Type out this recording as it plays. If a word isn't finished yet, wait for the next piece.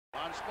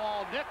on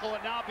small nickel,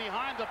 and now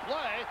behind the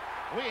play,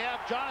 we have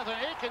Johnathan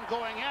Aitken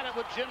going at it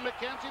with Jim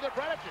McKenzie, the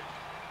Predators.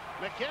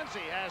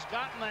 McKenzie has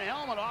gotten the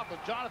helmet off of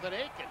Johnathan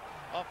Aitken,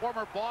 a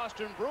former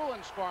Boston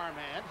Bruins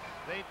farmhand.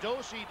 They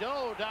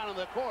do-si-do down in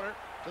the corner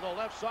to the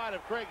left side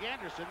of Craig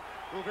Anderson,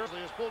 who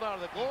is pulled out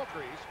of the goal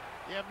crease.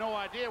 You have no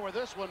idea where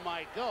this one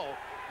might go.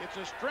 It's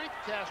a strength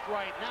test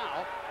right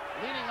now,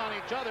 leaning on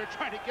each other,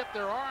 trying to get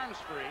their arms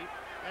free,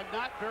 and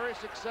not very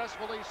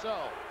successfully so.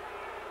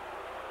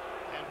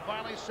 And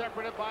finally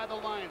separated by the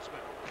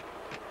linesman.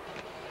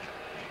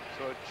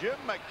 So Jim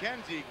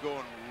McKenzie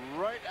going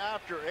right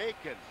after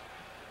Aitken.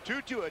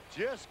 Tutu had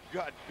just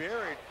got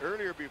buried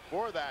earlier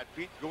before that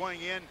beat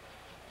going in.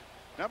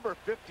 Number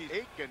 50,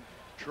 Aitken,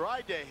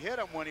 tried to hit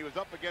him when he was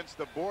up against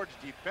the boards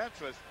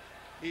defenseless.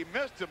 He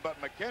missed him, but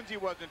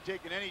McKenzie wasn't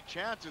taking any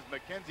chances.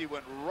 McKenzie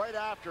went right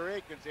after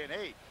Aitken, saying,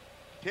 hey,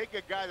 take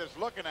a guy that's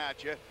looking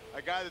at you,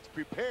 a guy that's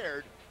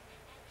prepared.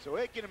 So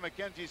Aitken and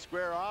McKenzie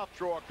square off,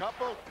 throw a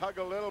couple, tug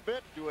a little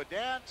bit, do a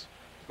dance,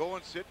 go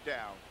and sit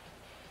down.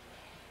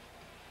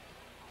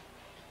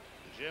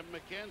 Jim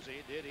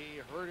McKenzie, did he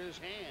hurt his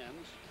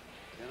hands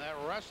in that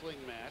wrestling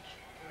match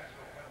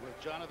with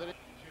Johnathan?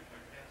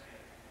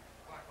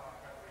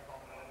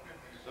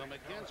 So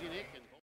McKenzie and Aitken